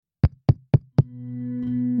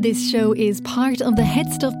This show is part of the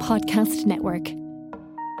Head Stuff Podcast Network.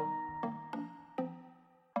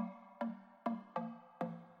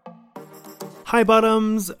 Hi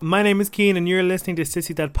Bottoms, my name is Cian and you're listening to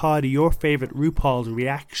Sissy That Pod, your favourite RuPaul's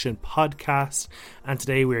reaction podcast. And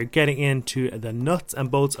today we're getting into the nuts and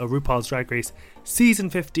bolts of RuPaul's Drag Race Season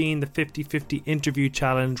 15, the 50-50 interview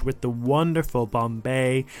challenge with the wonderful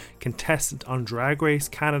Bombae, contestant on Drag Race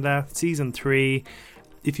Canada Season 3.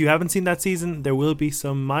 If you haven't seen that season, there will be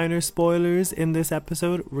some minor spoilers in this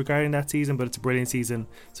episode regarding that season, but it's a brilliant season,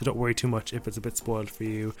 so don't worry too much if it's a bit spoiled for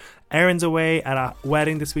you. Erin's away at a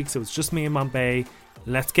wedding this week, so it's just me and Bombae.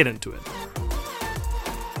 Let's get into it.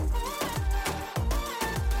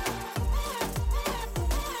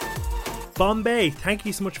 Bombae, thank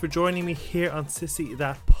you so much for joining me here on Sissy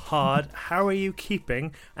That Pod. How are you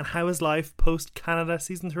keeping, and how is life post-Canada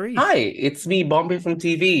Season 3? Hi, it's me, Bombae from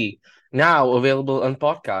TV. Now available on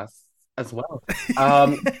podcasts as well.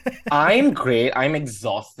 I'm great. I'm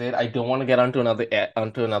exhausted. I don't want to get onto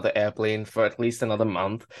another airplane for at least another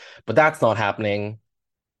month, but that's not happening.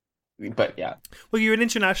 But yeah. Well, you're an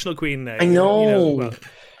international queen now. I know. Well.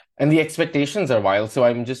 And the expectations are wild. So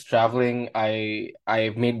I'm just traveling.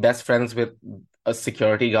 I've made best friends with a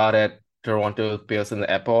security guard at Toronto Pearson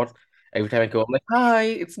Airport. Every time I go, I'm like, "Hi,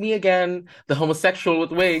 it's me again, the homosexual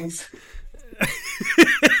with wigs."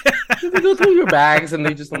 They go through your bags and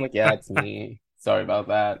I'm like, yeah, it's me. Sorry about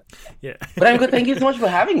that. Yeah. But I'm good. Thank you so much for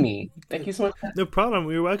having me. Thank you so much. No problem.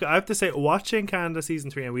 You're welcome. I have to say, watching Canada Season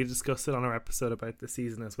 3, and we discussed it on our episode about the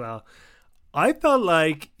season as well, I felt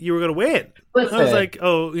like you were going to win. Listen. I was like,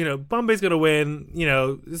 oh, Bombay's going to win.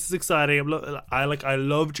 This is exciting. I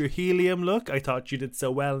loved your helium look. I thought you did so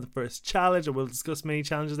well in the first challenge, and we'll discuss many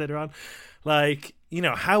challenges later on.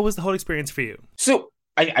 How was the whole experience for you? So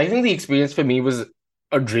I think the experience for me was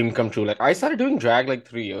a dream come true. Like, I started doing drag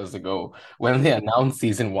 3 years ago when they announced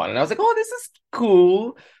season 1, and I was like, oh, this is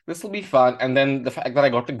cool, this will be fun. And then the fact that I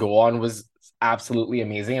got to go on was absolutely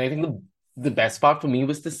amazing. And I think the best part for me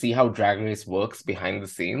was to see how Drag Race works behind the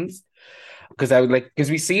scenes, because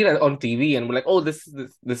we see it on TV and we're like, oh, this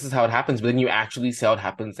is how it happens, but then you actually see how it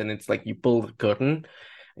happens, and it's like you pull the curtain,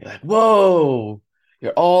 you're like, whoa,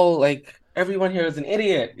 you're all like, everyone here is an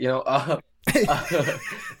idiot,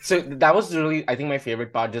 so that was really, I think, my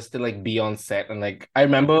favorite part, just to be on set. And I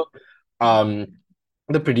remember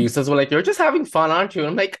the producers were like, you're just having fun, aren't you? And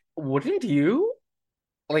I'm like, wouldn't you?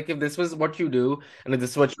 If this was what you do and if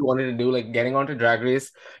this is what you wanted to do, getting onto Drag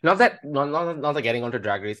Race, not that getting onto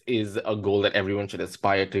Drag Race is a goal that everyone should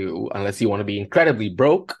aspire to unless you want to be incredibly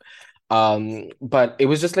broke, but it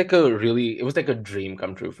was just it was a dream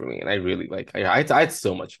come true for me, and I really I had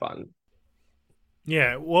so much fun.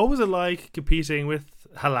 Yeah, what was it like competing with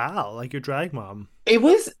Halal, your drag mom? It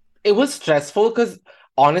was stressful because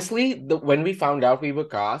honestly, when we found out we were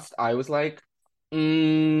cast, I was like,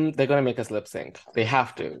 they're gonna make us lip sync. They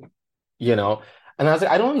have to, And I was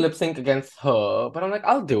like, I don't lip sync against her, but I'm like,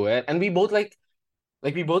 I'll do it. And we both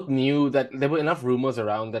we both knew that there were enough rumors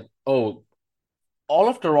around that, oh, all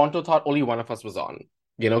of Toronto thought only one of us was on.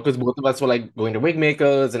 Because both of us were going to wig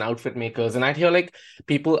makers and outfit makers, and I'd hear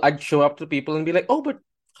I'd show up to people and be like, oh, but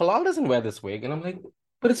Halal doesn't wear this wig, and I'm like,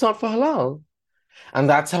 but it's not for Halal. And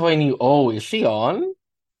that's how I knew, oh, is she on?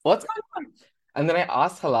 What's going on? And then I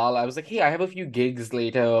asked Halal, I was like, hey, I have a few gigs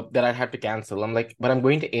later that I'd have to cancel. I'm like, but I'm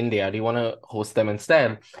going to India. Do you want to host them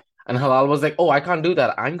instead? And Halal was like, oh, I can't do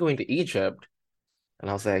that. I'm going to Egypt. And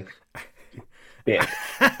I was like, bitch.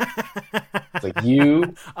 It's like,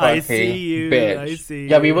 you I see you, bitch. I see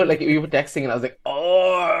yeah, you. we were texting, and I was like,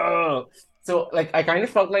 oh. So I kind of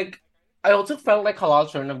felt I also felt like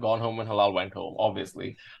Halal shouldn't have gone home when Halal went home,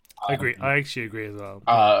 obviously. I agree. I actually agree as well.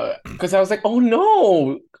 Because I was like, oh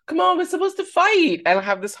no, come on, we're supposed to fight and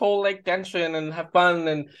have this whole tension and have fun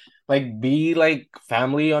and be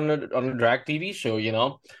family on a drag TV show,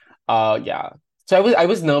 Yeah. So I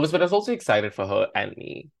was nervous, but I was also excited for her and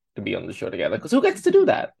me to be on the show together, because who gets to do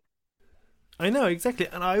that? I know, exactly.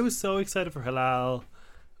 And I was so excited for Halal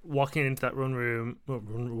walking into that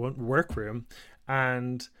workroom,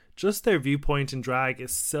 and just their viewpoint in drag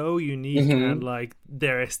is so unique, and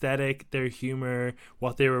their aesthetic, their humor,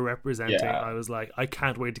 what they were representing. Yeah. I was like, I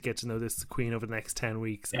can't wait to get to know this queen over the next 10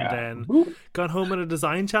 weeks. Yeah. And then gone home on a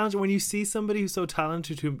design challenge. And when you see somebody who's so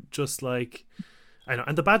talented, who just I know,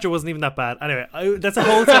 and the badger wasn't even that bad. Anyway, that's a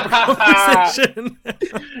whole separate conversation.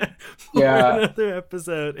 Yeah, another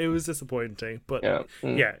episode. It was disappointing, but yeah,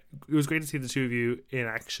 it was great to see the two of you in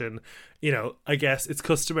action. I guess it's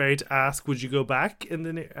customary to ask, would you go back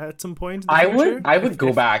at some point? I would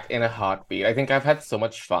go back in a heartbeat. I think I've had so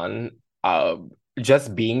much fun.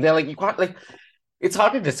 Just being there, you can't it's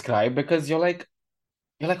hard to describe, because you're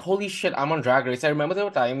you're like, holy shit, I'm on Drag Race. I remember there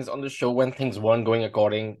were times on the show when things weren't going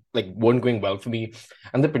well for me.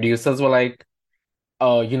 And the producers were like,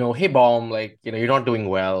 hey Bomb, like, you're not doing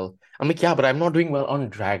well. I'm like, yeah, but I'm not doing well on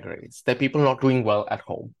Drag Race. There are people not doing well at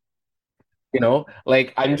home.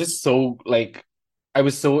 Like I'm just so like I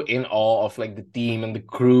was so in awe of like the team and the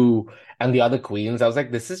crew and the other queens. I was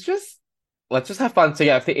like, this is just let's just have fun. So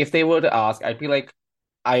yeah, if they were to ask, I'd be like,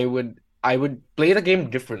 I would play the game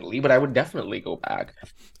differently, but I would definitely go back.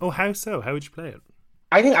 Oh, how so? How would you play it?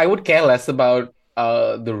 I think I would care less about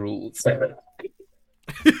the rules.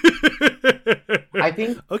 I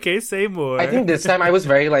think Okay, say I more. think this time I was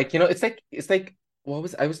very like, it's like what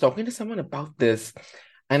was I was talking to someone about this,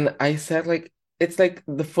 and I said like it's like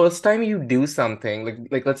the first time you do something,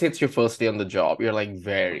 like let's say it's your first day on the job, you're like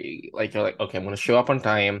you're like, okay, I'm gonna show up on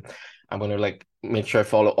time. I'm gonna like make sure I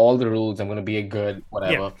follow all the rules. I'm gonna be a good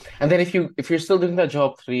Yeah, whatever. And then if you're still doing that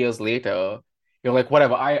job 3 years later, you're like,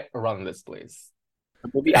 whatever, I run this place.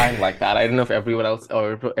 Maybe I'm like that. I don't know if everyone else,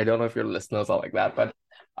 or I don't know if your listeners are like that, but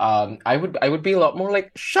I would be a lot more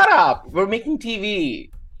like, shut up, we're making TV.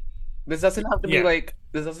 yeah,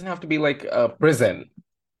 This doesn't have to be like a prison.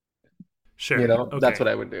 sure. That's Okay, what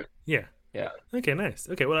I would do. yeah. Yeah. Okay, nice.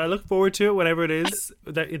 Okay, well, I look forward to it, whatever it is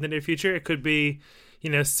that in the near future. It could be,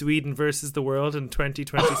 Sweden versus the world in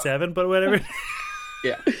 2027, but whatever.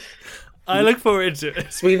 Yeah. I look forward to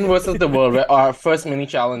it. Sweden versus the world, where our first mini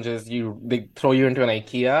challenge is they throw you into an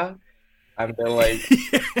IKEA and they're like,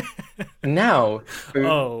 now for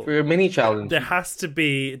Oh, your mini challenge. there has to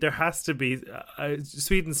be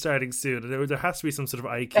Sweden starting soon. There has to be some sort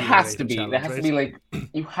of There IKEA has to related be. There challenge, has to be right? like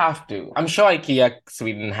you have to. I'm sure IKEA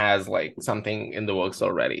Sweden has like something in the works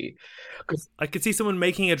already. 'Cause I could see someone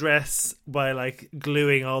making a dress by like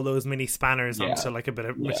gluing all those mini spanners yeah, onto like a bit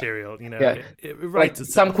of yeah, material. yeah. It Like writes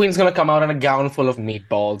some itself. queen's gonna come out in a gown full of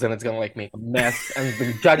meatballs and it's gonna like make a mess and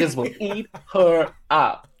the judges will eat her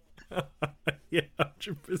up. Yeah,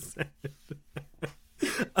 100%.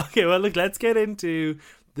 Okay, well, look, let's get into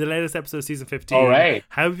the latest episode of season All 15. right.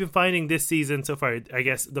 How have you been finding this season so far? I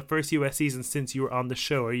guess the first US season since you were on the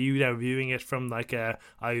show. Are you now viewing it from like I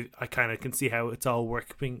kind of can see how it's all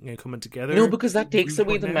working and coming No, together because that takes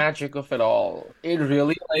away point the now? magic of it all. It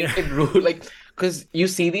really Yeah. like because you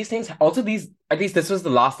see these things. Also, these at least this was the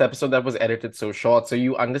last episode that was edited so short, so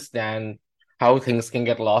you understand how things can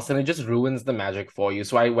get lost, and it just ruins the magic for you.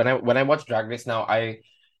 So when I watch Drag Race now, I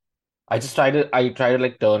try to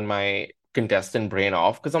like turn my contestant brain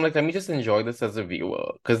off because I'm like, let me just enjoy this as a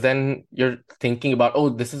viewer. Because then you're thinking about, oh,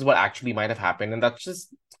 this is what actually might have happened, and that's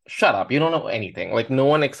just shut up. You don't know anything. Like no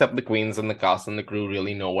one except the queens and the cast and the crew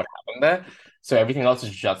really know what happened there. So everything else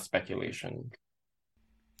is just speculation.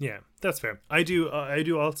 Yeah, that's fair. I do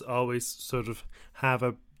also always sort of have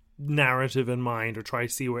a narrative in mind or try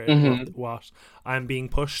to see where Hmm. what I'm being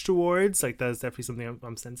pushed towards. Like that's definitely something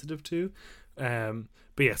I'm sensitive to.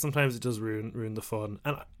 But yeah, sometimes it does ruin the fun.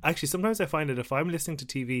 And actually, sometimes I find that if I'm listening to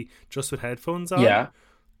TV just with headphones on, Yeah.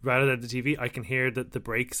 rather than the TV, I can hear the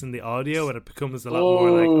breaks in the audio, and it becomes a lot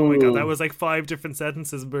more like, oh my god, that Oh, was like five different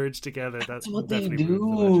sentences merged together. That that's what they definitely ruins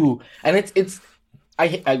the magic. do. And it's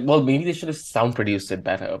I well maybe they should have sound produced it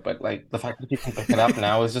better, but like the fact that you can pick it up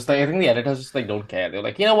now is just like I think the editors just like don't care. They're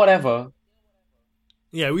like, whatever.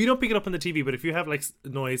 Yeah, we don't pick it up on the TV, but if you have like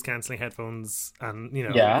noise canceling headphones, and you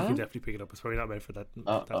can Yeah. definitely pick it up. It's probably not meant for that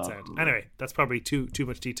sound. Uh-oh. Anyway, that's probably too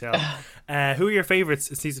much detail. Who are your favorites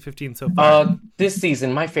in season 15 so far? This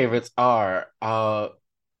season, my favorites are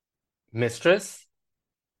Mistress.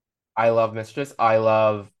 I love Mistress. I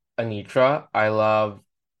love Anitra. I love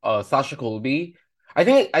Sasha Colby. I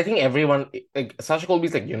think everyone like Sasha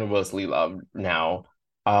Colby's like universally loved now.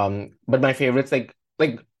 But my favorites like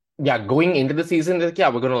yeah, going into the season, like yeah,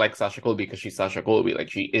 we're gonna like Sasha Colby because she's Sasha Colby.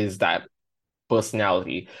 Like she is that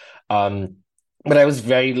personality. Um, but I was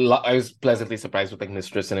pleasantly surprised with like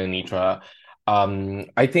Mistress and Anitra.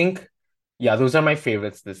 I think yeah, those are my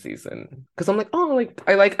favorites this season because I'm like, oh, like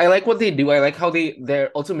I like what they do. I like how they're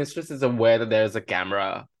also Mistress is aware that there's a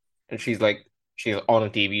camera and she's on a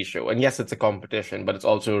TV show. And yes, it's a competition, but it's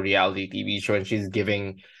also a reality TV show and she's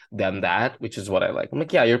giving them that, which is what I like. I'm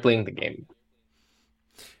like, yeah, you're playing the game.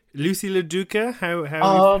 Lucy LaDuca, how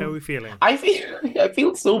are we Um, feeling? I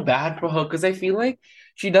feel so bad for her because I feel like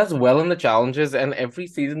she does well in the challenges, and every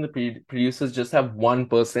season the producers just have one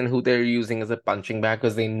person who they're using as a punching bag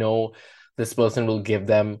because they know this person will give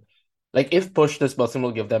them, like, if pushed, this person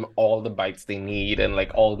will give them all the bites they need and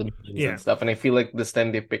like all the memes and Yeah, stuff. And I feel like this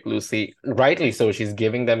time they pick Lucy, rightly so. She's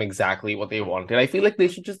giving them exactly what they wanted. I feel like they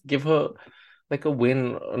should just give her like a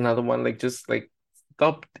win, another one, like just like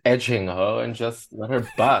stop edging her and just let her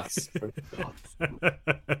bust. For God's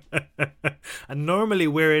I And normally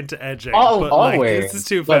we're into edging, Oh, but like this is always.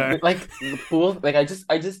 too far. But like the pool, like I just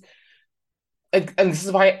and this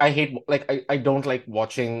is why I hate like I don't like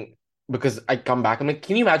watching because I come back. I'm like,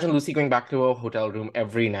 can you imagine Lucy going back to a hotel room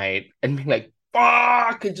every night and being like,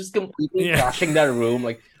 fuck, and just completely Yeah. trashing that room,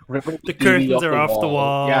 like ripping The the TV curtains off are the off the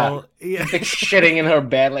wall. Yeah. wall. Yeah. Just like shitting in her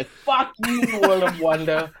bed, like fuck you, World of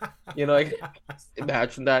Wonder. Like just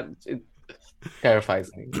imagine that. It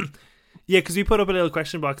terrifies me. Yeah, because we put up a little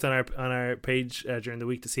question box on our page during the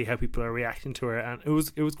week to see how people are reacting to her, and it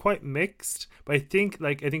was quite mixed. But I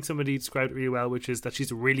think somebody described it really well, which is that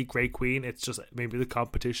she's a really great queen. It's just maybe the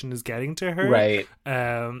competition is getting to her, Right.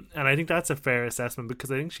 And I think that's a fair assessment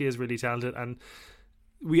because I think she is really talented, and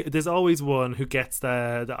there's always one who gets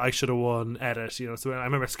the I should have won edit, So I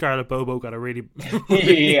remember Scarlett Bobo got a really,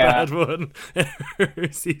 really Yeah. bad one in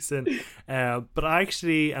her season. But I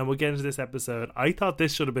actually, and we'll get into this episode, I thought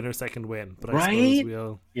this should have been her second win, but I suppose Right?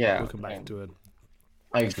 we'll come back to it.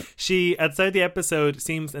 I agree. She, outside the episode,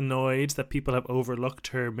 seems annoyed that people have overlooked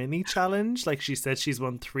her mini challenge. Like she said, she's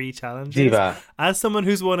won 3 challenges. Diva. As someone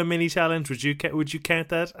who's won a mini challenge, would you count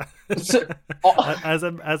that So, oh, as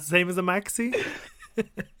the same as a maxi?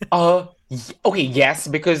 okay, yes,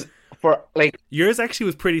 because for like Yours actually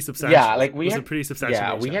was pretty substantial. yeah, like we it was had a pretty substantial. yeah,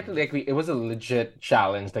 mini we had to challenge. like it was a legit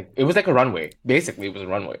challenge. Like it was like a runway. Basically, it was a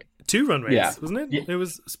runway. 2 runways, Yeah. wasn't it? Yeah. It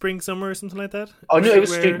was spring, summer, or something like that. Oh no, it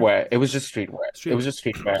was Streetwear? streetwear. It was just streetwear. Street- It was just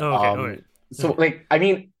streetwear. Oh, okay, alright. So like I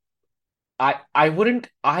mean, I wouldn't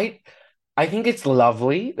I think it's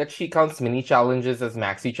lovely that she counts mini challenges as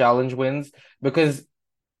maxi challenge wins because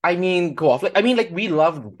I mean, go off. Like, I mean, like we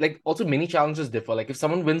love like also mini challenges differ. Like if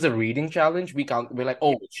someone wins a reading challenge, we're like,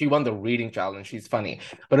 oh, she won the reading challenge. She's funny.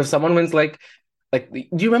 But if someone wins do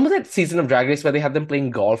you remember that season of Drag Race where they had them playing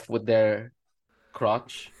golf with their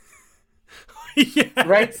crotch? Yes,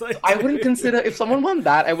 Right? I do. wouldn't consider if someone won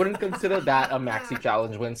that, I wouldn't consider that a maxi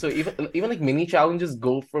challenge win. So even like mini challenges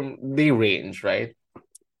they range, right?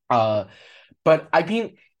 But I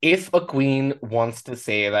mean, if a queen wants to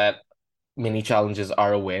say that mini challenges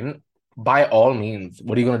are a win, by all means,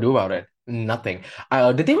 what are you gonna do about it? Nothing.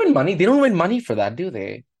 Did they win money? They don't win money for that, do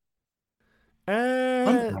they?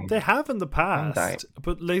 They have in the One time. past,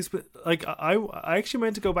 but like I actually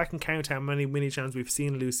meant to go back and count how many mini challenges we've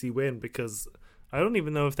seen Lucy win because I don't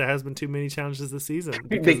even know if there has been too many challenges this season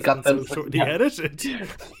because They it's cut been them. so shortly Yeah. edited.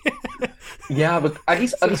 Yeah, but at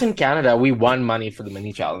least in Canada, we won money for the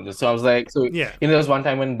mini challenges. So I was like, Yeah. there was one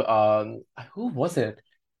time when who was it?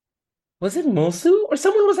 Was it Mosu? Or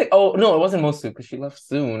someone was like, oh no, it wasn't Mosu because she left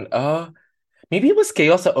soon. Maybe it was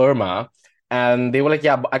Chaos or Irma. And they were like,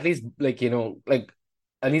 yeah, but at least like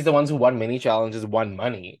at least the ones who won mini challenges won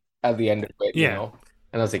money at the end of it, Yeah.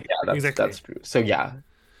 And I was like, yeah, Exactly. that's true. So yeah.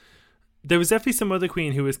 There was definitely some other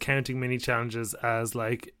queen who was counting mini challenges as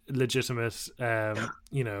like legitimate,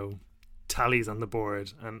 tallies on the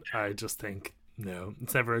board, and I just think no,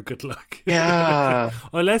 it's never a good look. Yeah.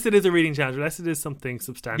 Unless it is a reading challenge, unless it is something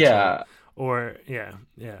substantial. Yeah. Or yeah,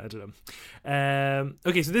 I don't know.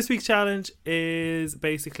 Okay, so this week's challenge is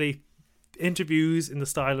basically interviews in the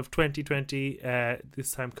style of 2020.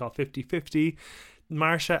 This time called 50-50.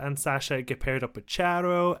 Marsha and Sasha get paired up with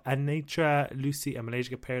Charo, Anitra, Lucy and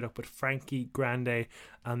Malaysia get paired up with Frankie Grande,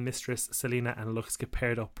 and Mistress Selena and Lux get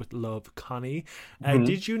paired up with Love Connie.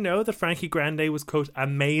 Did you know that Frankie Grande was, quote,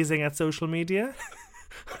 amazing at social media?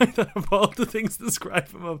 I thought of all the things to describe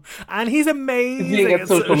him of, and he's amazing at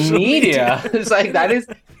social media. It's like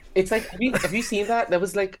it's like have you seen that? There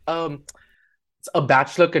was like a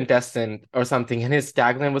Bachelor contestant or something, and his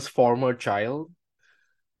tagline was former child.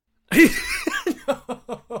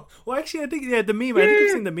 Well, actually, I think the meme. I think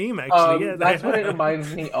I've seen the meme. Actually, That's what it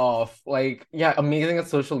reminds me of. Like, yeah, amazing at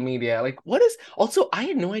social media. Like, what is? Also, I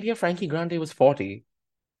had no idea Frankie Grande was 40.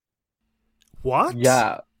 What?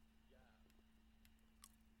 Yeah.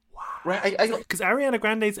 Wow. Right. Because Ariana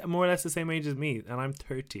Grande's more or less the same age as me, and I'm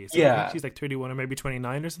 30. So I Yeah. think she's like 31 or maybe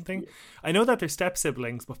 29 or something. I know that they're step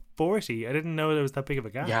siblings, but 40. I didn't know there was that big of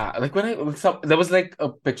a gap. Yeah. Like there was like a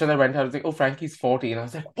picture that went out. I was like, oh, Frankie's 40, and I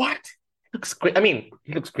was like, what? Looks great. I mean,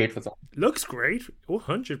 he looks great for something. Looks great.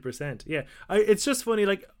 100%. Yeah. It's just funny.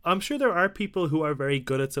 Like, I'm sure there are people who are very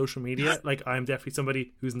good at social media. Like, I'm definitely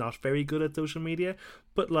somebody who's not very good at social media.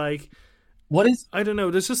 But, like, what is? I don't know.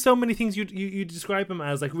 There's just so many things you describe him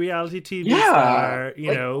as, like reality TV Yeah. star,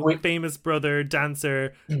 Like, famous brother,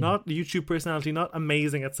 dancer, not YouTube personality, not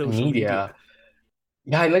amazing at social media.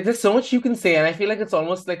 Yeah, like there's so much you can say, and I feel like it's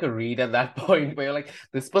almost like a read at that point where you're like,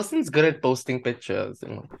 this person's good at posting pictures.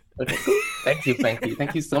 And like, okay, cool.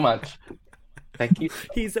 Thank you so much. Thank you.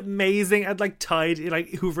 He's amazing at like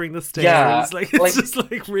hoovering the Yeah, stairs. Like it's like just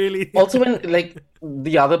like really. also when like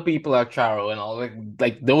the other people are Charo and all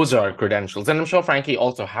like those are credentials, and I'm sure Frankie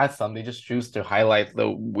also has some. They just choose to highlight the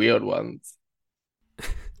weird ones.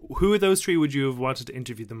 Who of those three would you have wanted to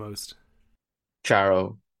interview the most?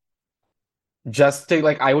 Charo. Just to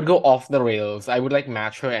like, I would go off the rails. I would like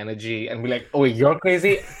match her energy and be like, "Oh, you're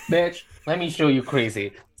crazy, bitch. Let me show you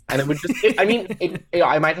crazy." And it would just, I mean,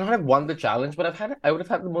 I might not have won the challenge, but I would have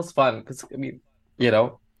had the most fun because I mean, you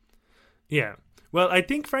know, Yeah. Well, I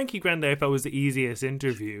think Frankie Grande I felt was the easiest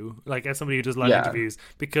interview, like as somebody who does live yeah, interviews,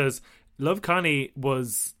 because Love Connie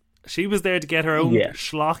was she was there to get her own yeah,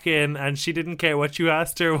 schlock in, and she didn't care what you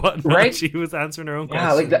asked her or whatnot. right. She was answering her own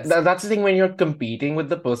Yeah, like questions. that's the thing when you're competing with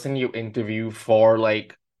the person you interview for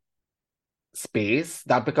like space,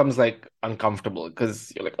 that becomes like uncomfortable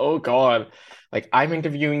because you're like, oh God, like I'm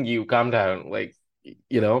interviewing you, calm down, like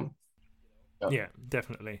you know. Yeah. Yeah,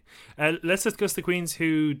 definitely. Let's discuss the queens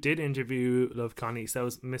who did interview Love Connie. So that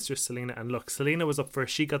was Mistress Selena, and look, Selena was up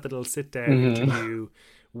first. She got the little sit down Mhm. interview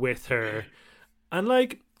with her, and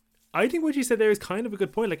like, I think what you said there is kind of a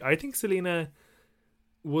good point. Like, I think Selena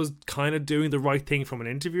was kind of doing the right thing from an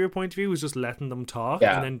interviewer point of view, was just letting them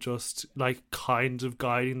talk and Yeah, then just like kind of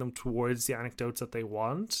guiding them towards the anecdotes that they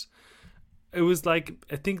want. It was like,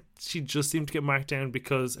 I think she just seemed to get marked down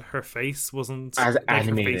because her face wasn't as like,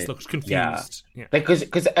 her face animated. looked Yeah. confused. Yeah. Like,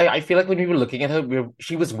 because I feel like when we were looking at her,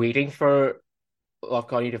 she was waiting for Love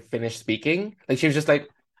Connie to finish speaking. Like, she was just like,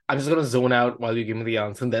 I'm just gonna zone out while you give me the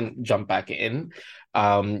answer and then jump back in.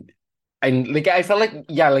 Um, and like, I felt like,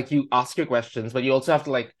 yeah, like you ask your questions, but you also have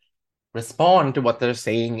to like respond to what they're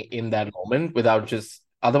saying in that moment without just,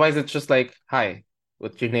 otherwise, it's just like, hi,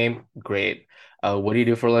 what's your name? Great. What do you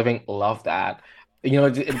do for a living? Love that. You know,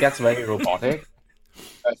 it gets very robotic.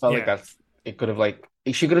 I felt like Yeah. that's it could have like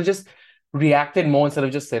she could have just reacted more instead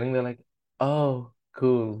of just sitting there like, oh,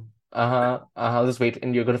 cool. Uh-huh. Uh-huh. Just wait,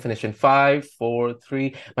 and you're gonna finish in five, four,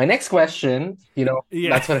 three. My next question, Yeah.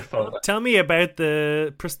 that's what I felt like. Tell me about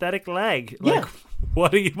the prosthetic leg. Like, Yeah.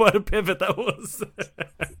 what a pivot that was.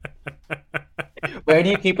 Where do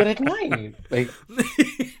you keep it at night? Like,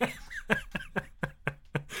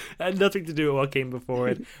 Had nothing to do with what came before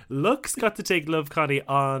it. Lux got to take Love Connie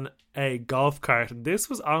on a golf cart. This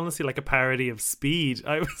was honestly like a parody of Speed.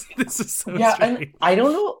 I was this is so yeah, and strange. I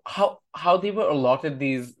don't know how they were allotted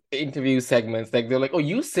these interview segments. Like they're like, oh,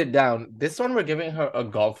 you sit down. This one we're giving her a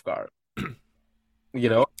golf cart, you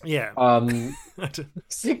know? Yeah. Um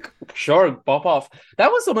Sick, sure, pop off.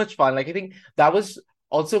 That was so much fun. Like I think that was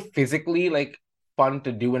also physically like fun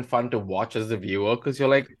to do and fun to watch as the viewer because you're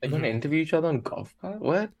like, they're gonna Mhm. interview each other on golf cart?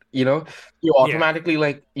 What? You Yeah. automatically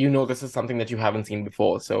like this is something that you haven't seen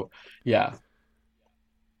before. So yeah.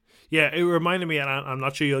 Yeah, it reminded me, and I'm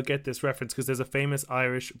not sure you'll get this reference because there's a famous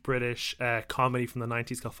Irish British comedy from the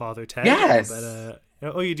 90s called Father Ted about Yes. a.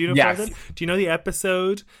 Oh, you do know Father Yes. Ted? Do you know the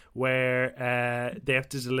episode where they have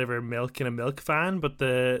to deliver milk in a milk van, but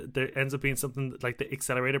there ends up being something like the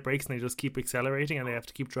accelerator breaks and they just keep accelerating and they have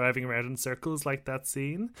to keep driving around in circles like that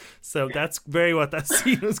scene. So that's very what that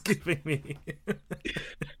scene was giving me.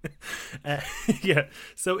 uh, yeah,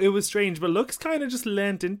 so it was strange, but Lux kind of just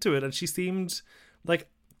leant into it and she seemed like,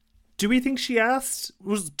 do we think she asked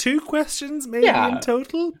was two questions maybe in Yeah.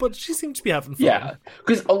 total? But she seemed to be having fun. Yeah.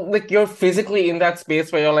 Because like you're physically in that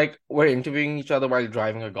space where you're like, we're interviewing each other while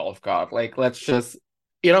driving a golf cart. Like, let's just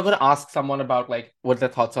you're not going to ask someone about like what their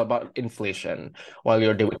thoughts are about inflation while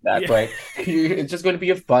you're doing that, Yeah, right? It's just going to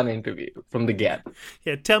be a fun interview from the get.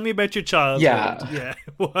 yeah. Tell me about your childhood. Yeah. Yeah,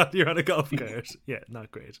 while you're on a golf cart. Yeah,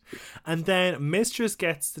 not great. And then Mistress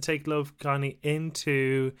gets to take Love Connie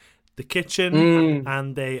into the kitchen Mm,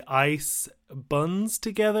 and they ice buns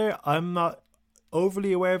together. I'm not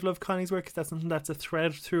overly aware of Love Connie's work because that's something that's a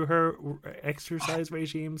thread through her exercise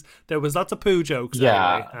regimes. There was lots of poo jokes anyway,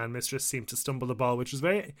 yeah. and Mistress seemed to stumble the ball, which was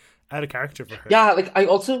very out of character for her. Yeah, like I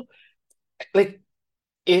also like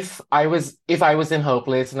if I was in her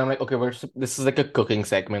place and I'm like, okay, this is like a cooking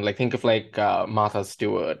segment. Like think of like Martha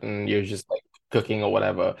Stewart and you're just like cooking or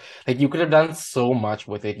whatever. Like you could have done so much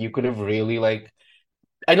with it. You could have really like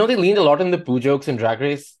I know they leaned a lot on the poo jokes and Drag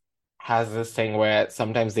Race has this thing where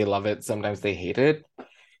sometimes they love it, sometimes they hate it.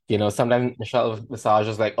 Sometimes Michelle Visage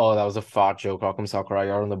is like, oh, that was a fart joke, Rock'em Sakura,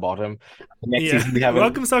 you're on the bottom. The next Yeah, season they have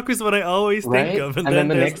Welcome Soccer is what I always think right? of, and And then then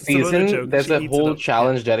the there's next some other season, joke and there's she a eats it whole up. Yeah,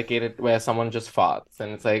 challenge dedicated where someone just farts,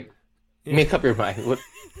 and it's like, yeah, make up your mind.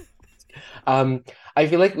 Um, I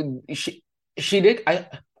feel like she did. I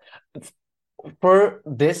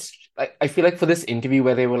feel like for this interview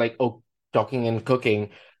where they were like, oh, talking and cooking,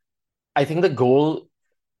 I think the goal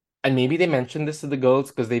and maybe they mentioned this to the girls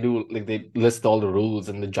because they do like they list all the rules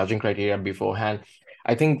and the judging criteria beforehand.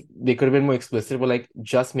 I think they could have been more explicit, but like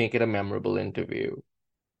just make it a memorable interview.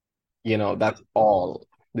 That's all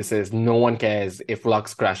this is. No one cares if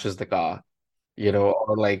Lux crashes the car,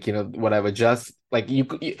 or like, whatever. Just like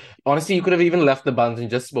honestly, you could have even left the buns and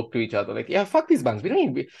just spoke to each other. Like, yeah, fuck these buns. We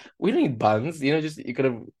don't need buns. Just you could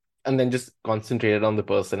have, and then just concentrated on the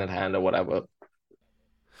person at hand or whatever.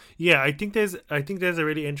 Yeah, I think there's a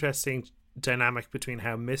really interesting dynamic between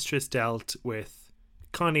how Mistress dealt with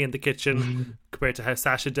Connie in the kitchen compared to how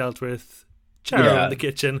Sasha dealt with Charo in Yeah, the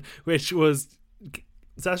kitchen, which was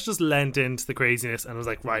Sasha just lent into the craziness and was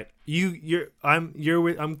like, right, I'm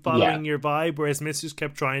yeah. following your vibe, whereas Mistress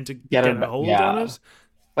kept trying to Get get it a back. hold on Yeah. it.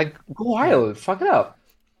 Like, go Yeah, wild, fuck it up.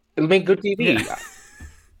 It'll make good yeah. TV.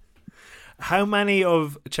 How many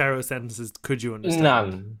of Charo's sentences could you understand?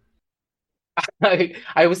 None.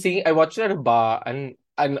 I watched it at a bar, and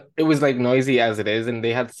it was like noisy as it is, and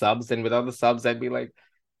they had subs, and without the subs, I'd be like,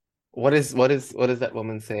 what is that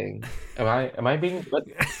woman saying? Am I being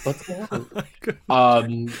what's going on? I couldn't.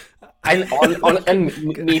 Um, and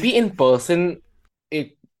maybe in person,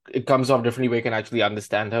 it it comes off differently where you can actually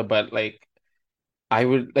understand her, but like I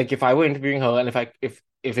would like if I were interviewing her, and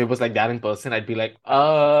if it was like that in person, I'd be like,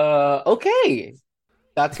 okay,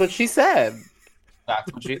 that's what she said.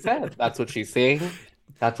 That's what she said. That's what she's saying.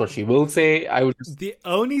 That's what she will say. I would just The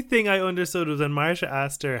only thing I understood was when Marsha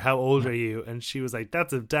asked her, "How old are you?" and she was like,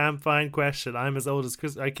 "That's a damn fine question. I'm as old as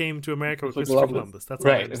Chris. I came to America with Christopher Christopher Columbus. Columbus." That's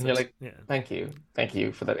all I Right. And you're understood. like, Yeah. thank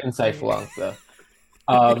you for that insightful answer.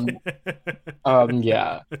 Um,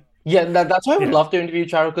 yeah. Yeah, that's why I would Yeah. love to interview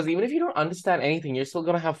Charo because even if you don't understand anything, you're still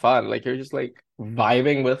gonna have fun. Like you're just like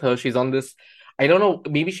vibing with her. She's on this, I don't know,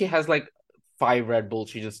 maybe she has like 5 Red Bulls.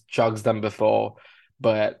 She just chugs them before,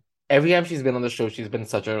 but every time she's been on the show, she's been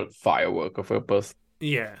such a firework of a person.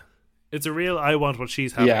 Yeah. It's a real I want what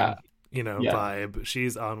she's Yeah, having, yeah. vibe.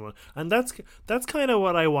 She's on one. And that's kind of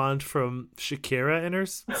what I want from Shakira in her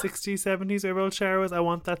 60s, 70s, or about Charo is I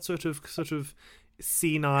want that sort of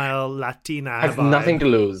senile Latina Has nothing vibe. to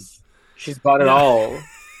lose. She's got it Yeah. all.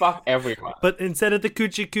 Fuck everyone. But instead of the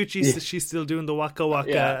coochie coochie, Yeah, she's still doing the waka waka,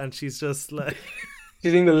 yeah. and she's just like,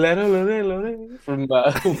 She's doing the lero from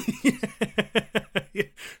yeah,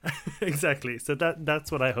 exactly. So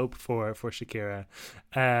that's what I hope for Shakira.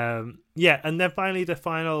 Yeah, and then finally the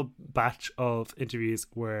final batch of interviews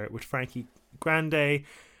were with Frankie Grande.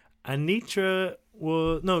 Anitra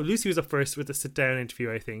was no Lucy was up first with the sit down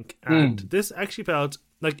interview, I think, and Mm, this actually felt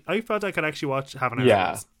like I felt I could actually watch half an hour of yeah.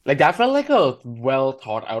 this. Like that felt like a well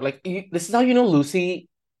thought out. Like this is how you know Lucy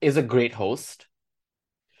is a great host.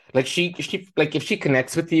 Like she like if she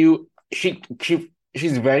connects with you,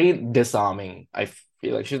 she's very disarming. I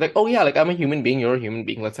feel like she's like, oh yeah, like I'm a human being, you're a human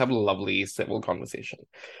being. Let's have a lovely civil conversation.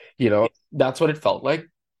 That's what it felt like.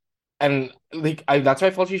 And like I that's why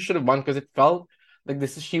I felt she should have won because it felt like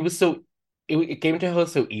this is she was so it came to her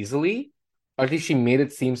so easily, or at least she made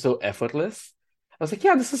it seem so effortless. I was like,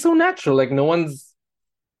 yeah, this is so natural. Like no one's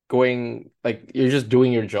going like you're just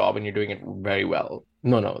doing your job and you're doing it very well.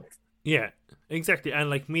 No, no. Yeah, exactly. And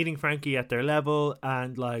like meeting Frankie at their level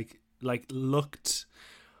and like looked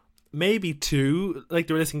maybe too like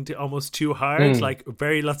they were listening to almost too hard, Mm. like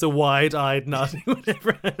very lots of wide eyed nodding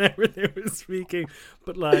whenever they were speaking.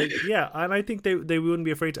 But like yeah, and I think they wouldn't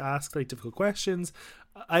be afraid to ask like difficult questions.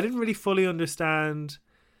 I didn't really fully understand.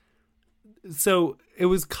 So it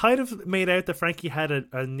was kind of made out that Frankie had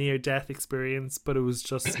a near death experience, but it was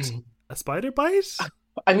just a spider bite.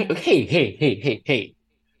 I mean, hey.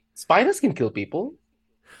 Spiders can kill people.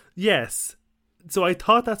 Yes. So I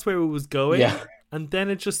thought that's where it was going, Yeah, and then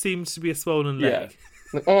it just seemed to be a swollen yeah. leg.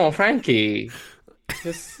 Like, oh, Frankie.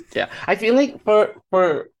 Just yeah. I feel like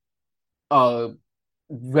for uh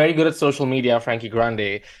very good at social media, Frankie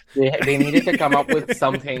Grande, they needed to come up with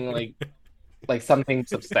something like something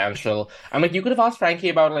substantial. I'm like, you could have asked Frankie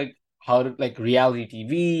about like how to like reality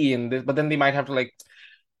TV and this, but then they might have to like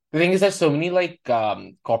the thing is there's so many like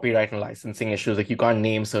copyright and licensing issues. Like you can't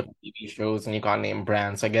name certain TV shows and you can't name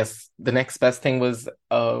brands. So I guess the next best thing was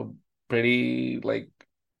a pretty like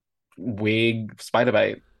vague spider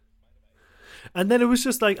bite. And then it was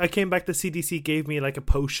just like I came back. The CDC gave me like a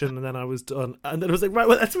potion, and then I was done. And then it was like, right,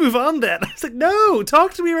 well, let's move on. Then I was like, no,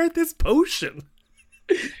 talk to me about this potion.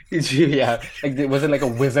 Yeah, like there wasn't like a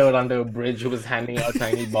wizard under a bridge who was handing out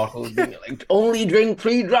tiny bottles, being like, only drink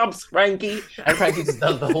 3 drops, Frankie. And Frankie just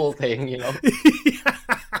does the whole thing.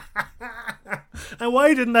 And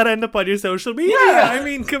why didn't that end up on your social media? Yeah. I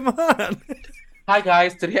mean, come on. Hi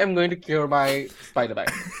guys, today I'm going to cure my spider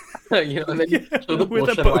bite. And then you Yeah, show the with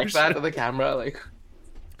a potion like potion. that to the camera, like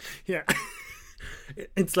Yeah.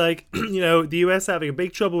 It's like, the US having a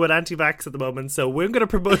big trouble with anti-vax at the moment, so we're going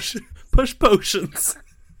to push potions.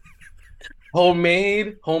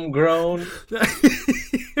 Homemade, homegrown,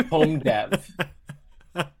 home dev.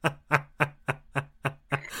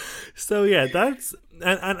 So yeah, that's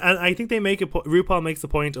and I think they make RuPaul makes a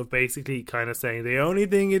point of basically kind of saying the only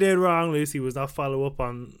thing you did wrong, Lucy, was not follow up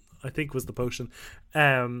on, I think, was the potion.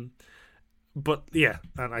 But yeah,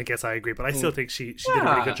 and I guess I agree, but I still think she did a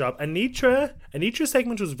really good job. Anitra's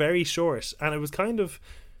segment was very short, and it was kind of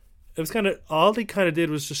all they kind of did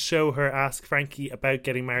was just show her ask Frankie about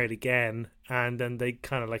getting married again, and then they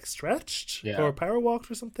kind of like stretched or power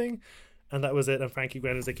walked or something. And that was it. And Frankie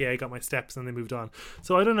Gwen was like, yeah, I got my steps, and they moved on.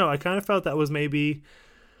 So I don't know. I kind of felt that was maybe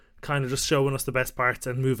kind of just showing us the best parts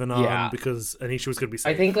and moving on because Anisha was going to be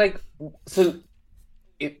safe. I think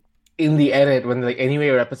in the edit, when anyway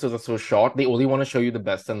your episodes are so short, they only want to show you the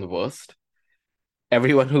best and the worst.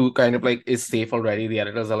 Everyone who kind of is safe already, the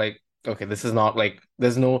editors are like, okay, this is not we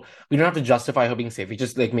don't have to justify her being safe. We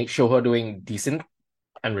just show her doing decent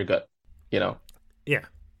and we're good, Yeah,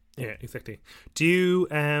 exactly. Do you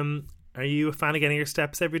are you a fan of getting your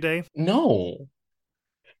steps every day? No.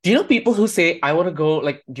 Do you know people who say, I want to go,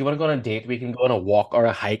 do you want to go on a date? We can go on a walk or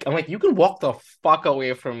a hike. I'm like, you can walk the fuck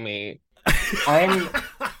away from me. I'm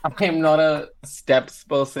not a steps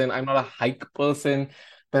person. I'm not a hike person.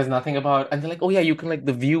 There's nothing about, and they're like, oh yeah, you can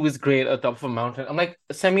the view is great at the top of a mountain. I'm like,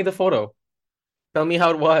 send me the photo. Tell me how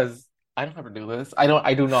it was. I don't have to do this.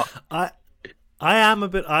 I do not. I am a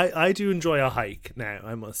bit, I do enjoy a hike now,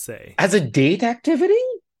 I must say. As a date activity?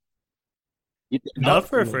 Not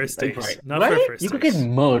for a first date. Right. Not for a first date. You could get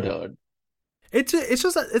murdered. It's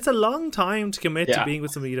a long time to commit to being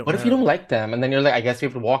with somebody you don't know. What if you don't like them? And then you're like, I guess we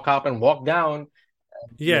have to walk up and walk down.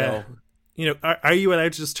 Yeah. Are you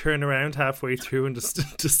allowed to just turn around halfway through and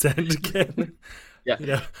just descend again?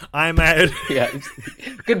 Yeah. I'm out. Yeah.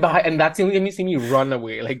 Goodbye. And that's the only time you see me run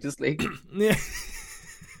away. Yeah.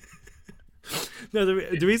 No,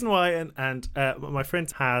 the reason why, and my friend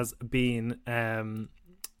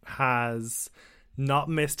has not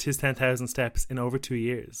missed his 10,000 steps in over 2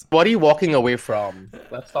 years. What are you walking away from?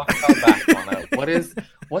 Let's talk about that, Connor.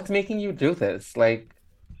 What's making you do this?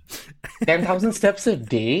 10,000 steps a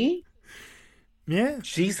day? Yeah.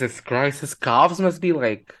 Jesus Christ, his calves must be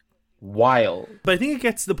wild. But I think it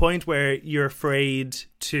gets to the point where you're afraid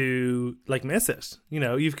to miss it.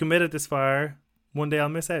 You've committed this far. One day I'll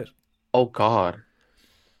miss out. Oh God.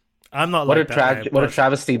 I'm not what a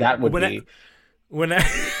travesty that would be.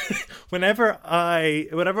 Whenever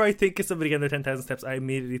I think of somebody getting their 10,000 steps, I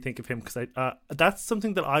immediately think of him because that's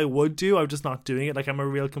something that I would do. I'm just not doing it. I'm a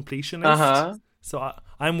real completionist. So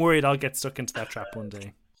I'm worried I'll get stuck into that trap one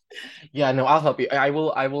day. Yeah, no, I'll help you. I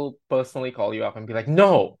will personally call you up and be like,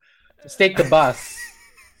 no, just take the bus.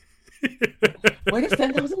 Where does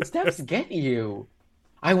 10,000 steps get you?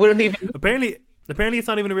 I wouldn't even. Apparently it's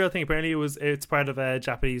not even a real thing. Apparently it's part of a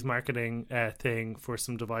Japanese marketing thing for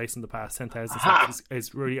some device in the past. 10,000 steps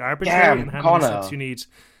is really arbitrary, and how many steps you need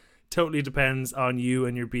totally depends on you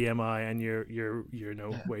and your BMI and your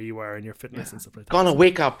where you are and your fitness and stuff like that. Connor,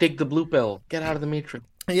 wake up, take the blue pill, get out of the matrix.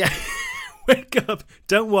 Yeah. Wake up,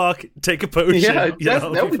 don't walk, take a potion. Yeah,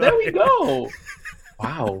 there we go.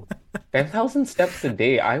 Wow. 10,000 steps a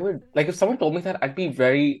day. I would, if someone told me that, I'd be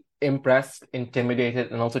very impressed,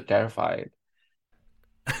 intimidated, and also terrified.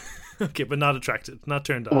 Okay, but not attracted, not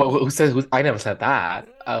turned on. Well, I never said that.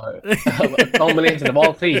 Culmination of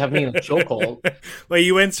all three have me in a chokehold. Well,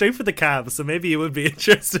 you went straight for the calves, so maybe you would be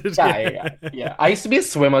interested. Yeah. I used to be a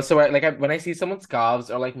swimmer, so when I see someone's calves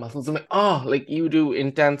or muscles, I'm like, oh, you do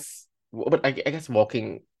intense. But I guess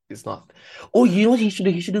walking is not. Oh, you know what he should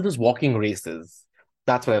do? He should do those walking races.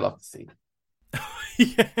 That's what I love to see.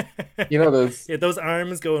 Yeah. You know those? Yeah, those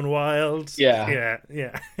arms going wild. Yeah.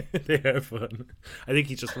 They are fun. I think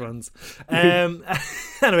he just runs.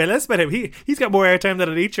 Anyway, let's bet him. He's got more airtime than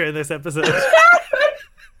Anitra in this episode.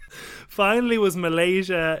 Finally was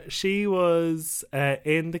Malaysia. She was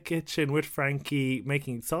in the kitchen with Frankie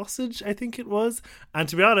making sausage, I think it was. And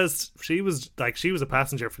to be honest, she was a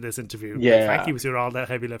passenger for this interview. Yeah. Frankie was doing all that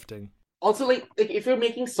heavy lifting. Also, if you're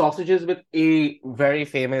making sausages with a very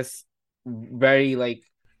famous, very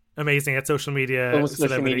amazing at social media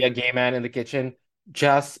gay man in the kitchen,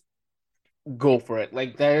 just go for it.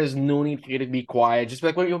 There's no need for you to be quiet. Just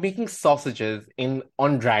when you're making sausages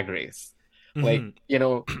on Drag Race, and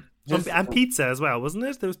pizza as well, wasn't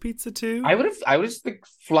it? There was pizza too. I would have just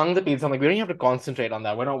flung the pizza. I'm we don't have to concentrate on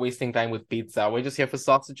that. We're not wasting time with pizza. We're just here for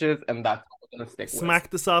sausages, and that's what we're gonna stick with.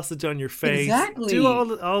 Smack the sausage on your face. Exactly. Do all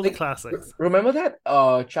the classics. Remember that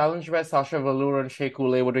challenge where Sasha Velour and Shea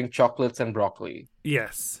Coulee were doing chocolates and broccoli?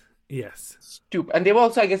 Yes. Yes. Stupid. And they were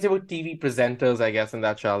also, I guess, they were TV presenters, I guess, in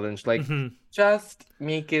that challenge. Like, Hmm. just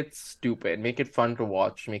make it stupid, make it fun to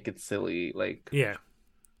watch, make it silly. Like, Yeah.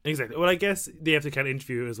 Exactly. Well, I guess they have to kind of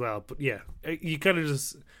interview as well, but yeah, you kind of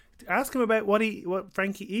just ask him about what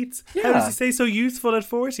Frankie eats. How does he yeah, stay so youthful at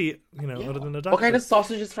 40? yeah. Other than a What kind doctor. of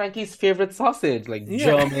sausage is Frankie's favorite sausage? Like Yeah.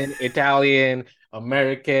 German, Italian,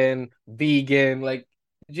 American, vegan. Like,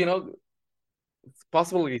 you know,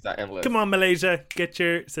 possibilities are Come endless. on, Malaysia, get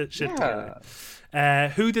your shit together. Yeah.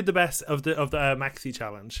 Who did the best of the Maxi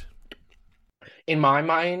challenge? In my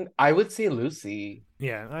mind, I would say Lucy.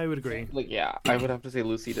 Yeah, I would agree. Like, yeah, I would have to say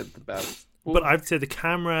Lucy did the best. But Ooh. I'd say the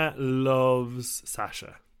camera loves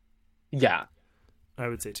Sasha. Yeah. I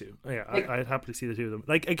would say too. Yeah, Like, I'd happily see the two of them.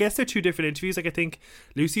 Like, I guess they're two different interviews. Like, I think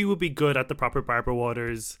Lucy would be good at the proper Barbara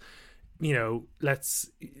Waters.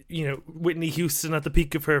 Whitney Houston at the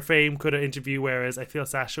peak of her fame could have interview, whereas I feel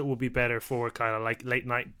Sasha would be better for kind of like late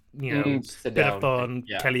night, sit bit of down. fun,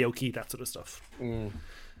 Yeah. karaoke, that sort of stuff. Mm.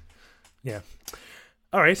 Yeah.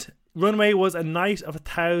 All right. Runway was a night of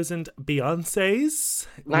 1,000 Beyoncés.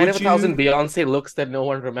 Night of Would 1,000 Beyonce looks that no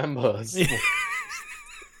one remembers.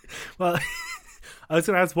 Well, I was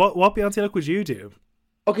going to ask, what Beyonce look would you do?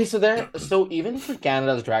 Okay, so even for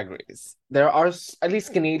Canada's Drag Race, there are at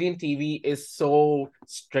least Canadian TV is so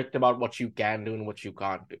strict about what you can do and what you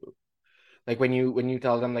can't do. Like when you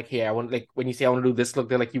tell them like, hey, I want like when you say I want to do this look,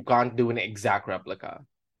 they're like, you can't do an exact replica.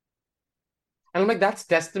 And I'm like, that's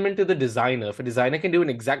testament to the designer. If a designer can do an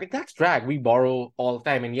exact, like, that's drag. We borrow all the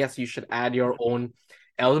time. And yes, you should add your own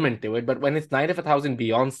element to it. But when it's Night of 1,000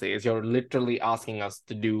 Beyoncés, you're literally asking us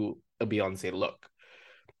to do a Beyonce look.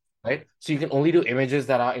 Right? So you can only do images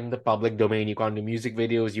that are in the public domain. You can't do music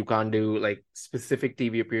videos. You can't do like specific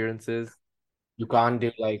TV appearances. You can't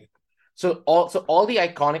do like so all the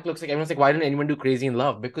iconic looks, like everyone's like, why didn't anyone do Crazy in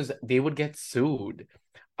Love? Because they would get sued.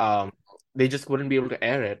 Um, they just wouldn't be able to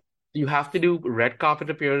air it. You have to do red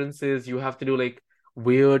carpet appearances. You have to do like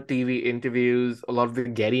weird TV interviews. A lot of the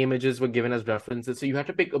Getty images were given as references. So you had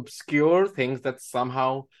to pick obscure things that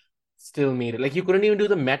somehow still made it. Like you couldn't even do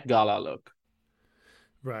the Met Gala look.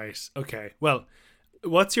 Right. Okay. Well,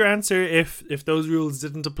 what's your answer if those rules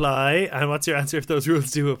didn't apply, and what's your answer if those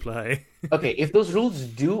rules do apply? Okay, if those rules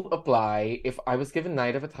do apply, if I was given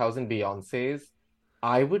Night of 1,000 Beyoncés,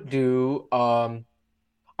 I would do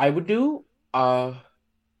I would do uh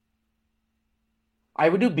I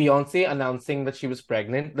would do Beyonce announcing that she was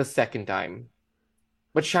pregnant the second time.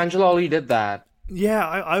 But Shangela already did that. Yeah,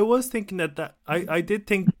 I was thinking I did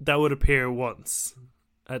think that would appear once,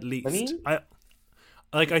 at I least. mean,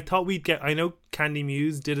 I thought we'd get. I know Candy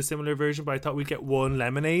Muse did a similar version, but I thought we'd get one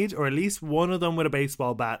lemonade, or at least one of them with a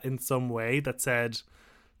baseball bat in some way that said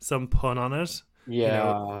some pun on it.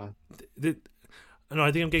 yeah. No,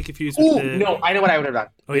 I think I'm getting confused with Oh, the. no, I know what I would have done.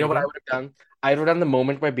 Oh, You yeah, know what I go would have done? I would have done the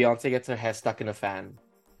moment where Beyonce gets her hair stuck in a fan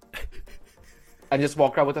and just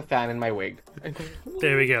walk around with a fan in my wig.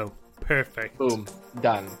 There we go. Perfect. Boom,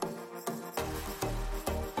 done.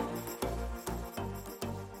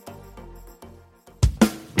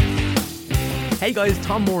 Hey guys,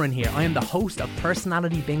 Tom Moran here. I am the host of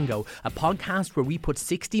Personality Bingo, a podcast where we put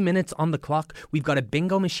 60 minutes on the clock. We've got a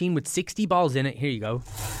bingo machine with 60 balls in it. Here you go.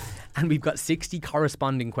 And we've got 60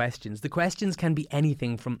 corresponding questions. The questions can be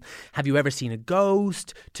anything from have you ever seen a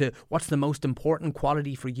ghost, to what's the most important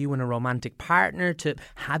quality for you in a romantic partner, to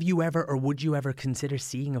have you ever or would you ever consider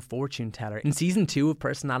seeing a fortune teller. In season 2 of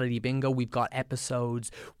Personality Bingo, we've got episodes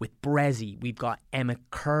with Brezzy, we've got Emma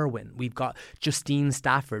Kerwin, we've got Justine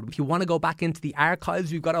Stafford. If you want to go back into the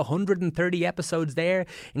archives, we've got 130 episodes there,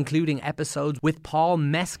 including episodes with Paul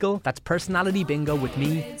Mescal. That's Personality Bingo with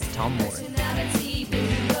me, Tom Moran.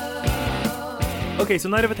 Okay, so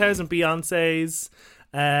Night of 1,000 Beyoncés.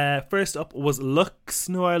 First up was Lux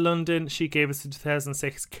Noir London. She gave us the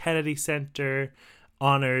 2006 Kennedy Center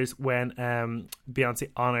honors when Beyonce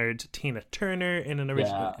honored Tina Turner in an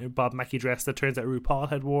original Bob Mackie dress that turns out RuPaul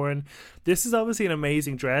had worn. This is obviously an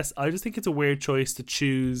amazing dress. I just think it's a weird choice to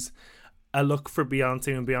choose a look for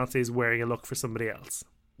Beyonce when Beyonce is wearing a look for somebody else.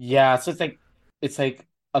 Yeah, so it's like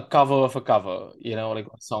a cover of a cover, like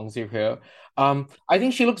what songs you hear. I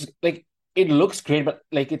think she looks like it looks great, but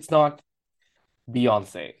like it's not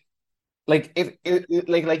Beyonce. Like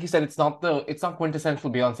like you said, it's not quintessential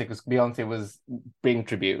Beyonce because Beyonce was paying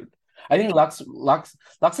tribute. I think Lux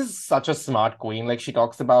is such a smart queen. Like she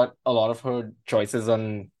talks about a lot of her choices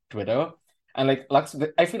on Twitter. And like Lux,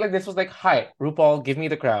 I feel like this was like, hi, RuPaul, give me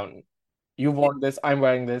the crown. You want this, I'm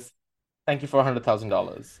wearing this. Thank you for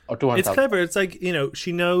 $100,000 or It's $200,000. clever. It's like,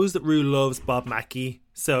 she knows that Rue loves Bob Mackie.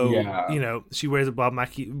 So, Yeah, she wears a Bob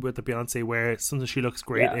Mackie with the Beyonce wear. It's something she looks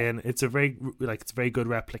great yeah, in. It's a very, it's a very good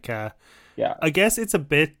replica. yeah, I guess it's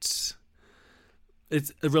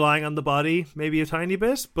relying on the body maybe a tiny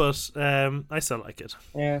bit, but I still like it.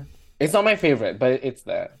 yeah. It's not my favorite, but it's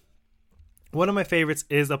there. One of my favorites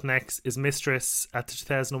is up next is Mistress at the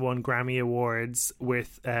 2001 Grammy Awards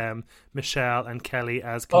with Michelle and Kelly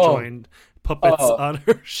as Oh, conjoined puppets oh, on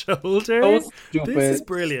her so shoulder. This is stupid,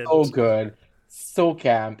 so brilliant. good, so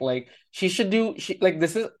camp. Like she should do. She like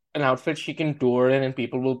this is an outfit she can tour in, and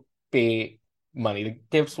people will pay money. The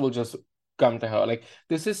tips will just come to her. Like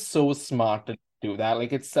this is so smart to do that.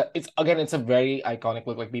 Like it's again, it's a very iconic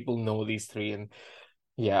look. Like people know these three, and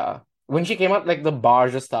yeah. When she came out, like the bar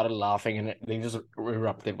just started laughing and they just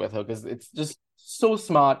erupted with her because it's just so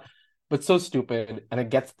smart, but so stupid, and it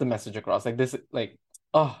gets the message across. Like this, like,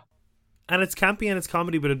 oh And it's campy and it's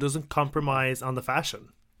comedy, but it doesn't compromise on the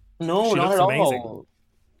fashion. no, She not looks at amazing. all.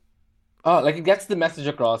 Oh, like it gets the message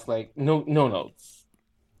across. Like no, no notes.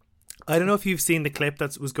 I don't know if you've seen the clip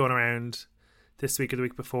that was going around this week or the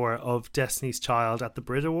week before of Destiny's Child at the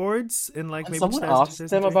Brit Awards in like And maybe someone 2000, asked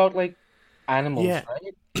them 2003. about like animals, Yeah,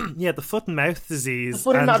 right? yeah, the foot and mouth The disease,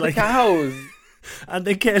 foot and and not the like, cows. and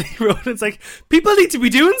then Kelly wrote, it's like people need to be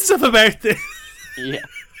doing stuff about this. Yeah.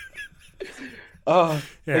 Oh,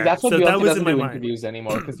 like Yeah, that's what so that Beyonce was in doesn't my do mind. interviews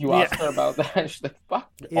anymore because you Yeah, asked her about that and she's like,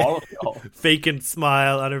 fuck yeah, all of y'all. vacant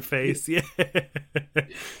smile on her face. Yeah,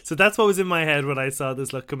 so that's what was in my head when I saw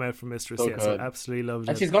this look come out from Mistress. So Yeah, so good. absolutely loved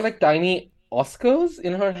And it. she's got like tiny Oscars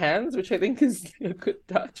in her hands, which I think is a good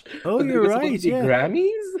touch. Oh, But they you're were supposed to right. be Yeah,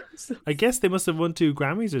 Grammys. So- I guess they must have won 2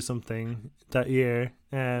 Grammys or something that year.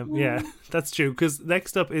 Yeah, that's true. Because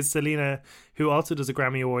next up is Selena, who also does a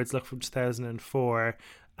Grammy Awards look from 2004,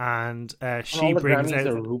 and And all she the brings Grammys out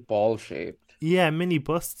are RuPaul shaped. mini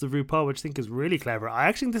busts of RuPaul, which I think is really clever. I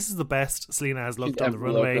actually think this is the best Selena has She's looked on the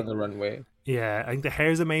ever looked on runway. the runway. Yeah, I think the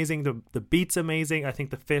hair's amazing, the beat's amazing. I think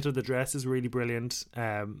the fit of the dress is really brilliant.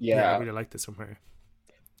 Yeah, I Yeah. really like this from her.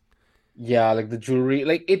 Yeah, like the jewelry.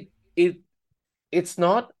 Like it's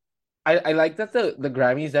not I like that the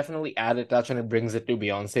Grammys definitely add a touch and it brings it to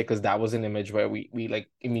Beyonce because that was an image where we like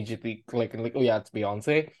immediately click and like, oh yeah, it's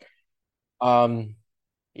Beyonce. Um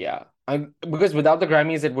yeah. I'm because without the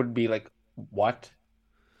Grammys it would be like, what?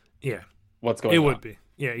 Yeah, What's it going on? would be.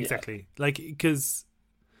 Yeah, Yeah. exactly. Like because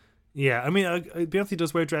yeah, I mean, Beyonce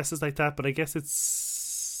does wear dresses like that, but I guess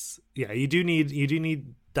it's yeah, you do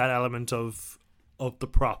need that element of the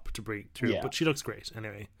prop to break through. Yeah. But she looks great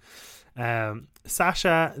anyway.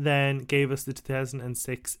 Sasha then gave us the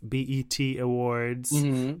 2006 BET Awards,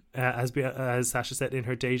 Hmm. as Sasha said in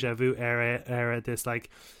her Deja Vu era, this like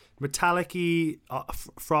metallic-y,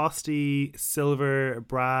 frosty silver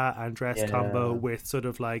bra and dress combo Yeah. with sort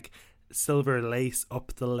of like silver lace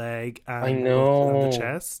up the leg I and on the know.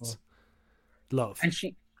 chest. Love.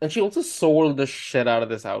 And she also sold the shit out of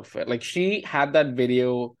this outfit. Like she had that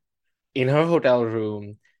video in her hotel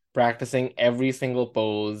room practicing every single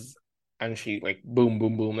pose and she like boom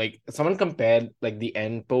boom boom like someone compared like the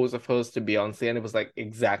end pose of hers to Beyonce and it was like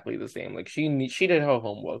exactly the same. Like she did her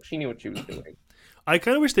homework. She knew what she was doing. I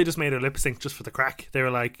kind of wish they just made her lip sync just for the crack. They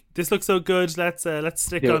were like, "This looks so good. Let's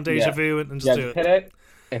stick Do on it. Deja Yeah. Vu and just Yeah, do just it." hit it.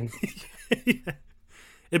 And Yeah.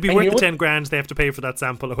 It'd be and worth you the know what? 10 grand they have to pay for that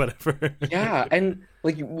sample or whatever. Yeah, and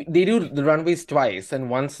like they do the runways twice, and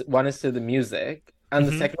one is to the music, and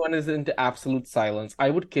the Hmm. second one is into absolute silence. I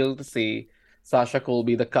would kill to see Sasha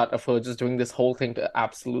Colby, the cut of her just doing this whole thing to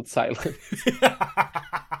absolute silence.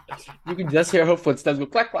 You can just hear her footsteps go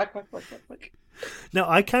clack, clack, clack, clack, clack, clack. Now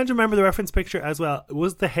I can't remember the reference picture as well.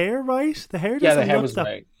 Was the hair right? The hair Yeah, the doesn't hair look was that.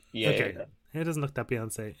 right. Yeah, Okay. yeah, Hair doesn't look that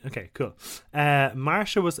Beyonce. Okay, cool.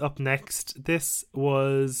 Marsha was up next. This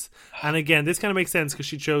was, and again, this kind of makes sense because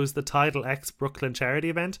she chose the Tidal X Brooklyn charity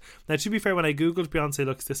event. Now, to be fair, when I googled Beyonce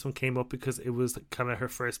looks, this one came up because it was kind of her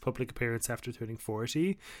first public appearance after turning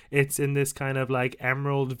 40. It's in this kind of like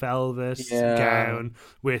emerald velvet yeah. gown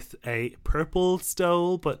with a purple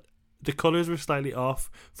stole, but the colors were slightly off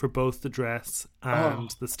for both the dress Oh, and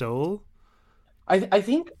the stole.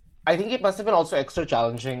 I think it must have been also extra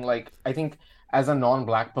challenging. Like I think as a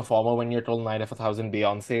non-black performer, when you're told Night of a Thousand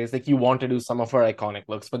Beyoncés, like you want to do some of her iconic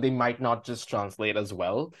looks, but they might not just translate as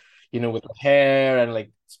well, with the hair and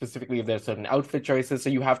like specifically if there's certain outfit choices. So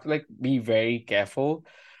you have to like be very careful.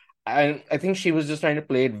 And I think she was just trying to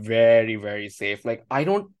play it very, very safe. Like I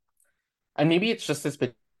don't, and maybe it's just this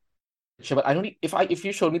picture, but I don't. If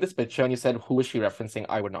you showed me this picture and you said who is she referencing,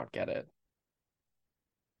 I would not get it.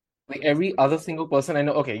 Like every other single person I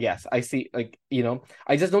know. Okay, yes, I see. Like,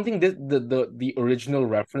 I just don't think the original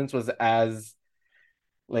reference was as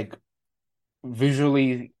like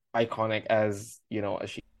visually iconic as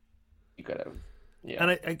she could have. Yeah.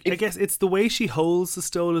 And I It's guess it's the way she holds the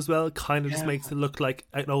stole as well. Kind of just yeah. makes it look like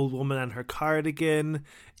an old woman and her cardigan.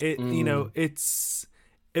 Mm.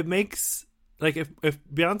 It makes like if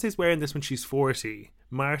Beyonce's wearing this when she's 40,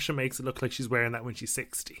 Marsha makes it look like she's wearing that when she's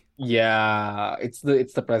 60. Yeah. It's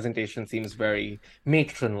the presentation seems very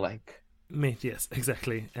matron-like. Mate, yes,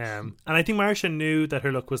 exactly. And I think Marsha knew that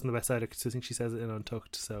her look wasn't the best either because I think she says it in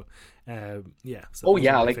Untucked. So, yeah. So Oh it was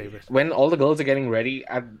one yeah, of my like favorite. when all the girls are getting ready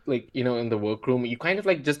at like, in the workroom, you kind of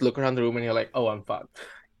like just look around the room and you're like, oh, I'm fucked.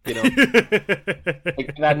 You know?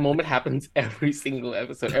 Like that moment happens every single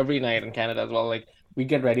episode, every night in Canada as well. Like we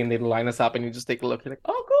get ready and they line us up and you just take a look, you're like,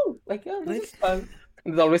 oh cool. Like, yeah, this is fun.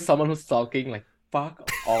 And there's always someone who's sulking, like, fuck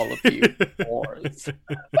all of you whores.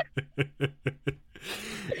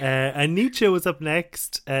 And Nietzsche was up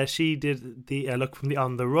next. She did the look from the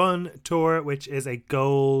On the Run tour, which is a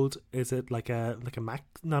gold. Is it like a max?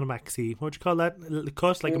 Not a maxi. What would you call that?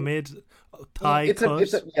 Cut, like a mid thigh cut.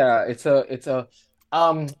 It's a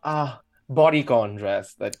bodycon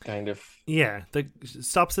dress that kind of Yeah, that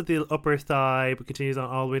stops at the upper thigh but continues on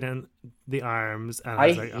all the way down the arms and I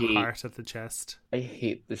has like a hate heart at the chest. I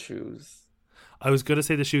hate the shoes. I was gonna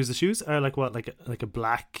say the shoes. The shoes are like what, like a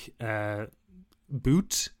black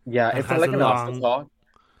boot. Yeah, And it's has like a an afterthought.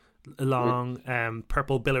 long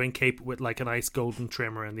purple billowing cape with like a nice golden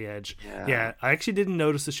trim around the edge. Yeah. Yeah, I actually didn't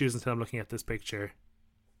notice the shoes until I'm looking at this picture.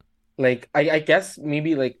 Like I guess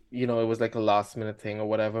maybe like it was like a last minute thing or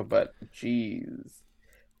whatever, but geez.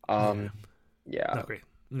 Yeah, Yeah, not great.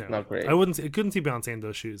 No, not great. I couldn't see Beyonce in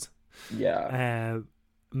those shoes. Yeah.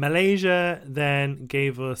 Malaysia then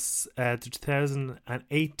gave us the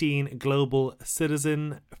 2018 Global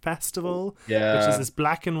Citizen Festival, which is Yeah. this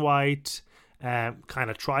black and white kind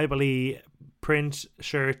of tribally print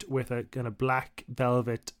shirt with a kind of black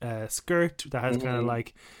velvet skirt that has kind of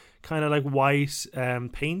like white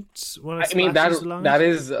paint. When it I mean splashes along that it.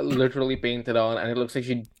 is literally painted on and it looks like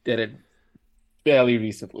she did it fairly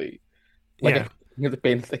recently. Like Yeah, the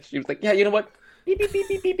paint like she was like, yeah, you know what? Beep, beep, beep,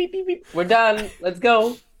 beep, beep, beep, beep, beep. We're done. Let's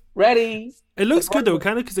go. Ready. it looks good though,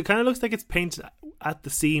 kind of, because it kind of looks like it's painted at the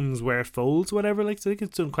seams where it folds, whatever. Like, so I think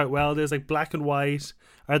it's done quite well. There's like black and white.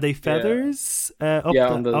 Are they feathers up Yeah,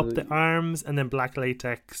 up the arms, and then black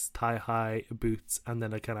latex thigh high boots, and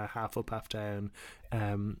then a kind of half up, half down.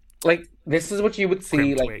 Like this is what you would see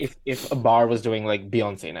Crimped like wig. if a bar was doing like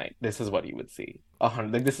Beyonce night. This is what you would see.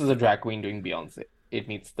 100. Like this is a drag queen doing Beyonce. It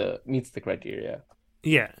meets the criteria.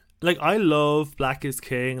 Yeah, like I love Black is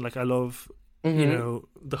King. Like I love Mm-hmm.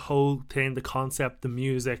 the whole thing, the concept, the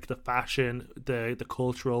music, the fashion, the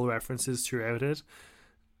cultural references throughout it.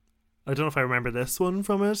 I don't know if I remember this one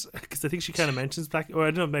from it because I think she kind of mentions black, or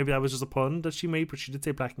I don't know, maybe that was just a pun that she made, but she did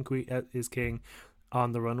say Black and Queen is King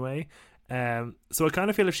on the runway. So I kind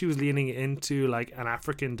of feel if she was leaning into like an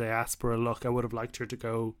African diaspora look, I would have liked her to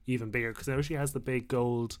go even bigger because I know she has the big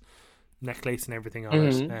gold necklace and everything on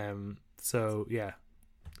it. So yeah,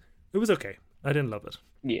 it was okay. I didn't love it.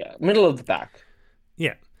 Yeah, middle of the pack.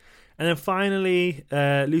 Yeah. And then finally,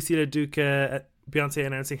 Lucy LaDuca, Beyonce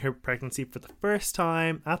announcing her pregnancy for the first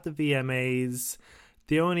time at the VMAs.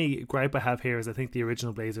 The only gripe I have here is I think the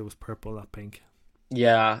original blazer was purple, not pink.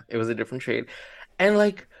 Yeah, it was a different shade. And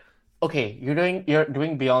like, okay, you're doing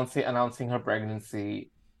Beyonce announcing her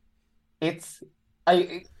pregnancy. It's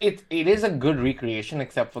it is a good recreation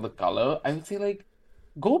except for the color. I would say like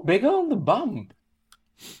go bigger on the bump.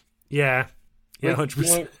 Yeah. Yeah,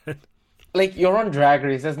 Like, 100%. like you're on Drag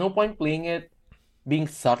Race. There's no point playing it being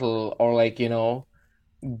subtle or like,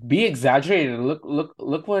 be exaggerated.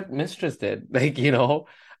 Look what Mistress did. Like,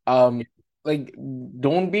 um, like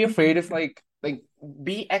don't be afraid of like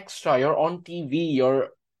be extra. You're on TV. You're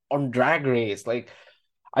on Drag Race. Like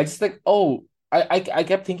I just like I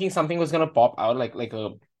kept thinking something was gonna pop out like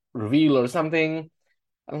a reveal or something.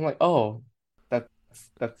 And I'm like, oh,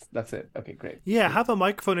 that's that's it. Okay, great. Yeah, have a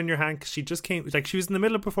microphone in your hand because she just came, like she was in the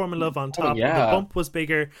middle of performing Love on Top. The Yeah. bump was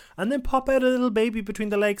bigger, and then pop out a little baby between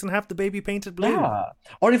the legs and have the baby painted blue. Yeah.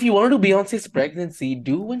 Or if you want to do Beyonce's pregnancy,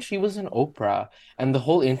 do when she was in Oprah and the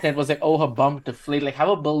whole internet was like, oh, her bump deflated. Like have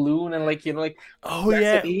a balloon and like, like Oh press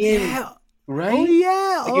yeah, it in, yeah. right? Oh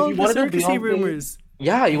yeah. Like All if you the want to do surrogacy Beyonce, rumors.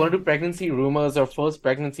 yeah, you want to do pregnancy rumors or first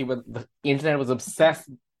pregnancy, but the internet was obsessed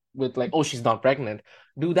with like, oh, she's not pregnant.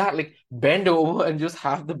 Do that, like bend over and just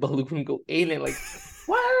have the balloon go alien. Like,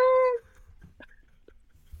 what?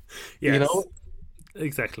 You Yes. know?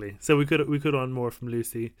 Exactly. So we could want more from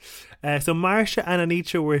Lucy. So Marsha and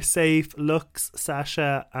Anitra were safe. Lux,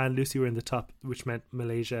 Sasha, and Lucy were in the top, which meant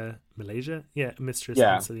Malaysia, yeah, Mistress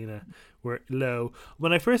and Selena were low.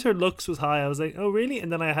 When I first heard Lux was high, I was like, oh really?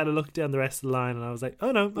 And then I had a look down the rest of the line, and I was like,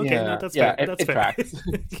 oh no, okay, no, that's fair. That's fair.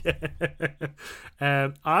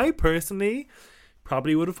 Tracks. I personally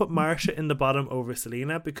probably would have put Marsha in the bottom over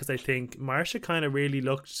Selena, because I think Marsha kind of really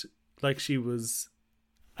looked like she was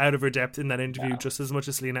out of her depth in that interview just as much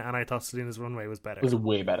as Selena, and I thought Selena's runway was better. It was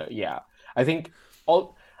way better, yeah. I think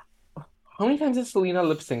how many times has Selena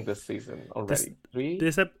lip synced this season already? 3?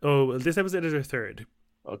 This episode is her 3rd.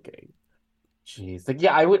 Okay. Jeez. Like,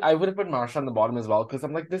 yeah, I would have put Marsha on the bottom as well, because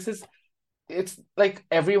I'm like, it's like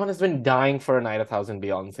everyone has been dying for a night 1,000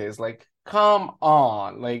 Beyoncé's. Like, come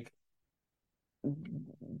on. Like,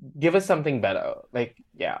 give us something better. Like,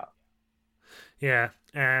 yeah. Yeah.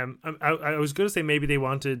 I was going to say maybe they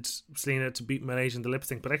wanted Selena to beat Malaysia in the lip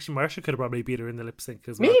sync, but actually Marsha could have probably beat her in the lip sync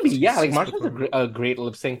as well. Maybe, yeah. Like, Marsha's a great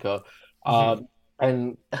lip syncer.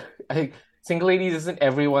 And I think Single Ladies isn't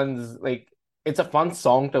everyone's, like, it's a fun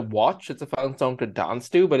song to watch. It's a fun song to dance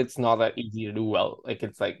to, but it's not that easy to do well. Like,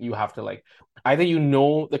 it's like you have to, like, either you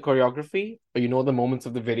know the choreography or you know the moments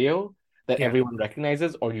of the video that everyone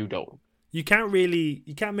recognizes, or you don't. You can't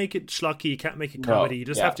make it schlocky, you can't make it comedy. You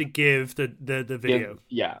just have to give the video.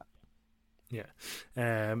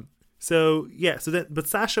 But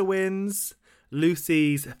Sasha wins.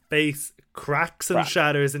 Lucy's face cracks and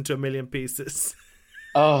shatters into a million pieces.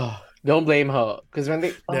 Oh, don't blame her, because when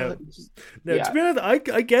they to be honest, I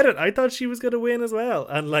get it. I thought she was going to win as well,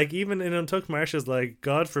 and like even in Untucked, Marsha's like,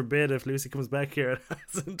 God forbid if Lucy comes back here and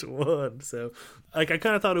hasn't won. So like I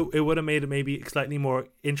kind of thought it would have made it maybe slightly more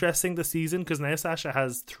interesting this season, because now Sasha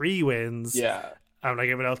has 3 wins. Yeah. And like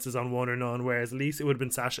everyone else is on 1 or none, whereas at least it would have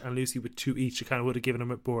been Sasha and Lucy with 2 each. It kind of would have given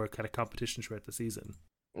them a more kind of competition throughout the season.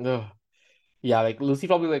 Ugh. Yeah, like Lucy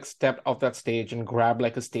probably like stepped off that stage and grabbed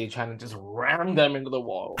like a stagehand and just rammed them into the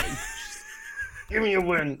wall. Like, give me a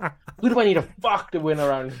win. Who do I need to fuck to win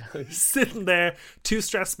around here? Sitting there, 2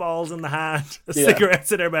 stress balls in the hand,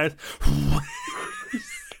 cigarettes in her mouth.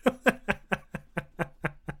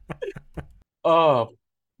 Oh,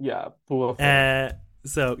 yeah, poor.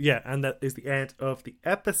 So yeah, and that is the end of the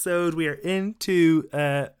episode. We are into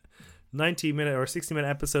 90-minute or 60-minute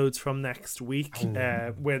episodes from next week,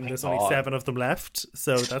 when there's only 7 of them left.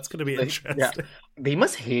 So that's going to be interesting. Yeah. They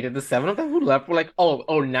must hate it. The 7 of them who left were like,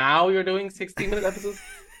 oh, now you're doing 60-minute episodes?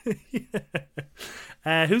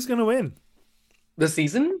 Who's going to win? The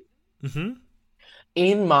season? Mm-hmm.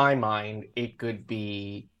 In my mind, it could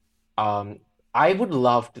be... I would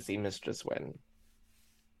love to see Mistress win.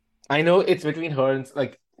 I know it's between her and...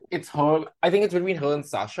 Like, it's her... I think it's between her and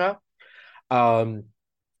Sasha.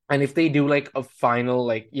 And if they do like a final,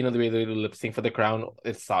 like, you know, the way they do lip sync for the crown,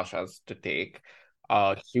 it's Sasha's to take.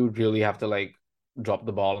 She would really have to like drop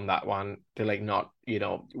the ball on that one to like not, you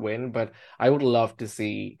know, win. But I would love to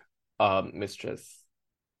see Mistress.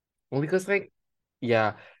 Well, because like,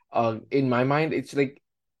 yeah, in my mind, it's like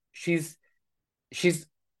she's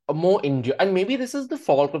a more and maybe this is the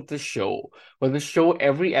fault of the show. Where the show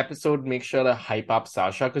every episode makes sure to hype up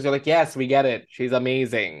Sasha, because you're like, yes, we get it, she's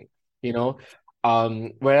amazing, you know.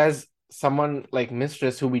 Whereas someone like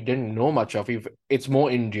Mistress, who we didn't know much of, it's more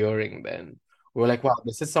enduring. Then we're like, wow,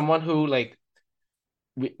 this is someone who like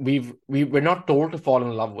we're not told to fall in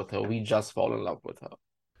love with her, we just fall in love with her.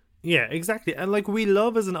 Yeah, exactly. And like we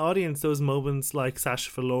love as an audience those moments like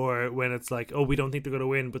Sasha Velour, when it's like, oh, we don't think they're going to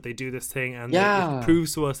win, but they do this thing and it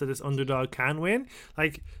proves to us that this underdog can win.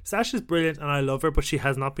 Like Sasha's brilliant and I love her, but she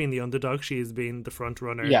has not been the underdog. She has been the front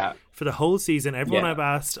runner for the whole season. Everyone I've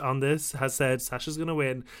asked on this has said Sasha's going to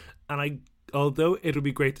win, and although it'll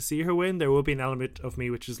be great to see her win, there will be an element of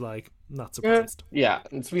me which is like not surprised. Yeah,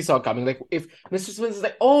 we saw it coming. Like if Mistress wins, it's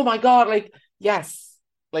like, oh my god, like yes,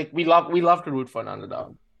 like we love to root for an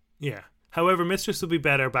underdog. Yeah. However, Mistress will be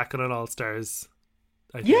better back on an All Stars,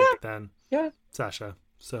 I think, than Sasha.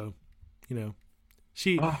 So, you know,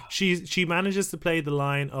 she manages to play the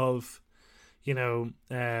line of, you know,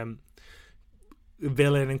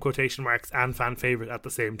 villain in quotation marks and fan favorite at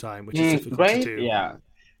the same time, which is difficult to do. Yeah.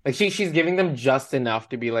 Like she's giving them just enough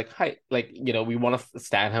to be like, hi, like, you know, we want to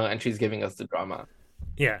stand her, and she's giving us the drama.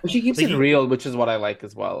 Yeah. But she keeps it real, which is what I like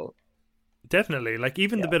as well. Definitely. Like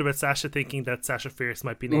even the bit about Sasha thinking that Sasha Fierce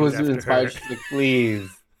might be named after her. Like, please,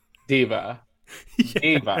 diva.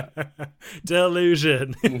 Diva.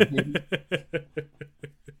 Delusion.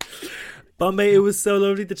 Bombae, it was so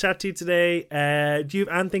lovely to chat to you today. Do you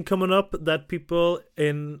have anything coming up that people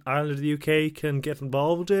in Ireland or the UK can get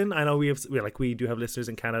involved in? I know we do have listeners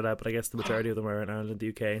in Canada, but I guess the majority of them are in Ireland and the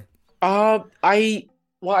UK. I'm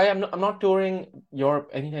not touring Europe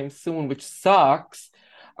anytime soon, which sucks.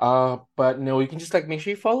 But no, you can just like make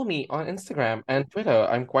sure you follow me on Instagram and Twitter.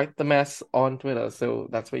 I'm quite the mess on Twitter, so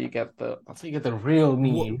that's where you get the real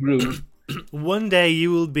me, Rue. One day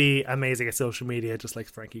you will be amazing at social media, just like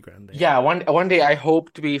Frankie Grande. Yeah, one day I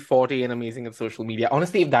hope to be 40 and amazing at social media.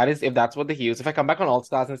 Honestly, if that's what the heels, if I come back on All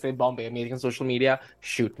Stars and say Bombae amazing on social media,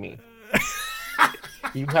 shoot me.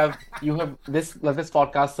 You have let this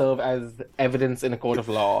podcast serve as evidence in a court of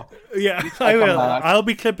law. Yeah, I will. I'll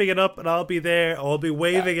be clipping it up and I'll be there. I'll be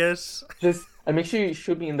waving it. And make sure you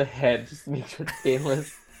shoot me in the head. Just make sure it's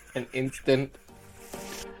painless and instant.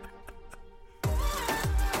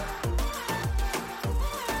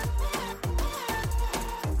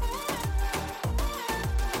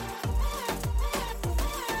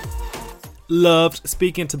 Loved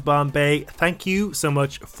speaking to Bombae. Thank you so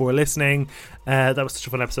much for listening. That was such a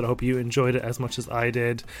fun episode. I hope you enjoyed it as much as I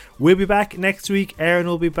did. We'll be back next week. Erin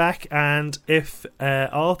will be back, and if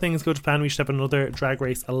all things go to plan, we should have another Drag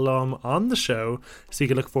Race alum on the show, so you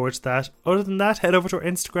can look forward to that. Other than that, head over to our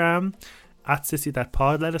Instagram at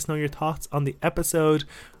 @sissy_that_pod. Let us know your thoughts on the episode.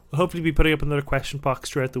 We'll hopefully be putting up another question box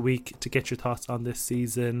throughout the week to get your thoughts on this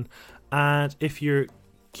season. And if you're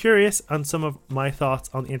curious on some of my thoughts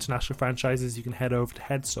on the international franchises, you can head over to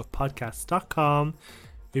headstuffpodcast.com.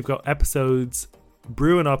 We've got episodes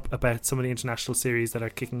brewing up about some of the international series that are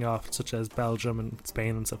kicking off, such as Belgium and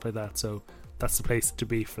Spain and stuff like that, so that's the place to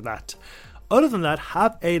be for that. Other than that,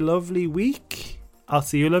 have a lovely week. I'll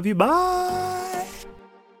see you. Love you. Bye.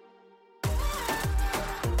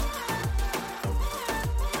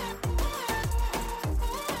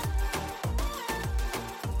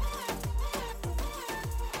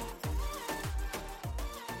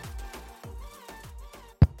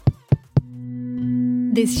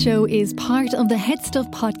 This show is part of the Head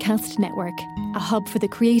Stuff Podcast Network, a hub for the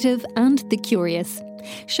creative and the curious.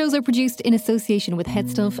 Shows are produced in association with Head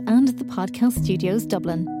Stuff and the Podcast Studios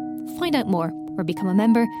Dublin. Find out more or become a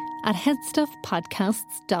member at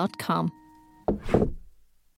headstuffpodcasts.com.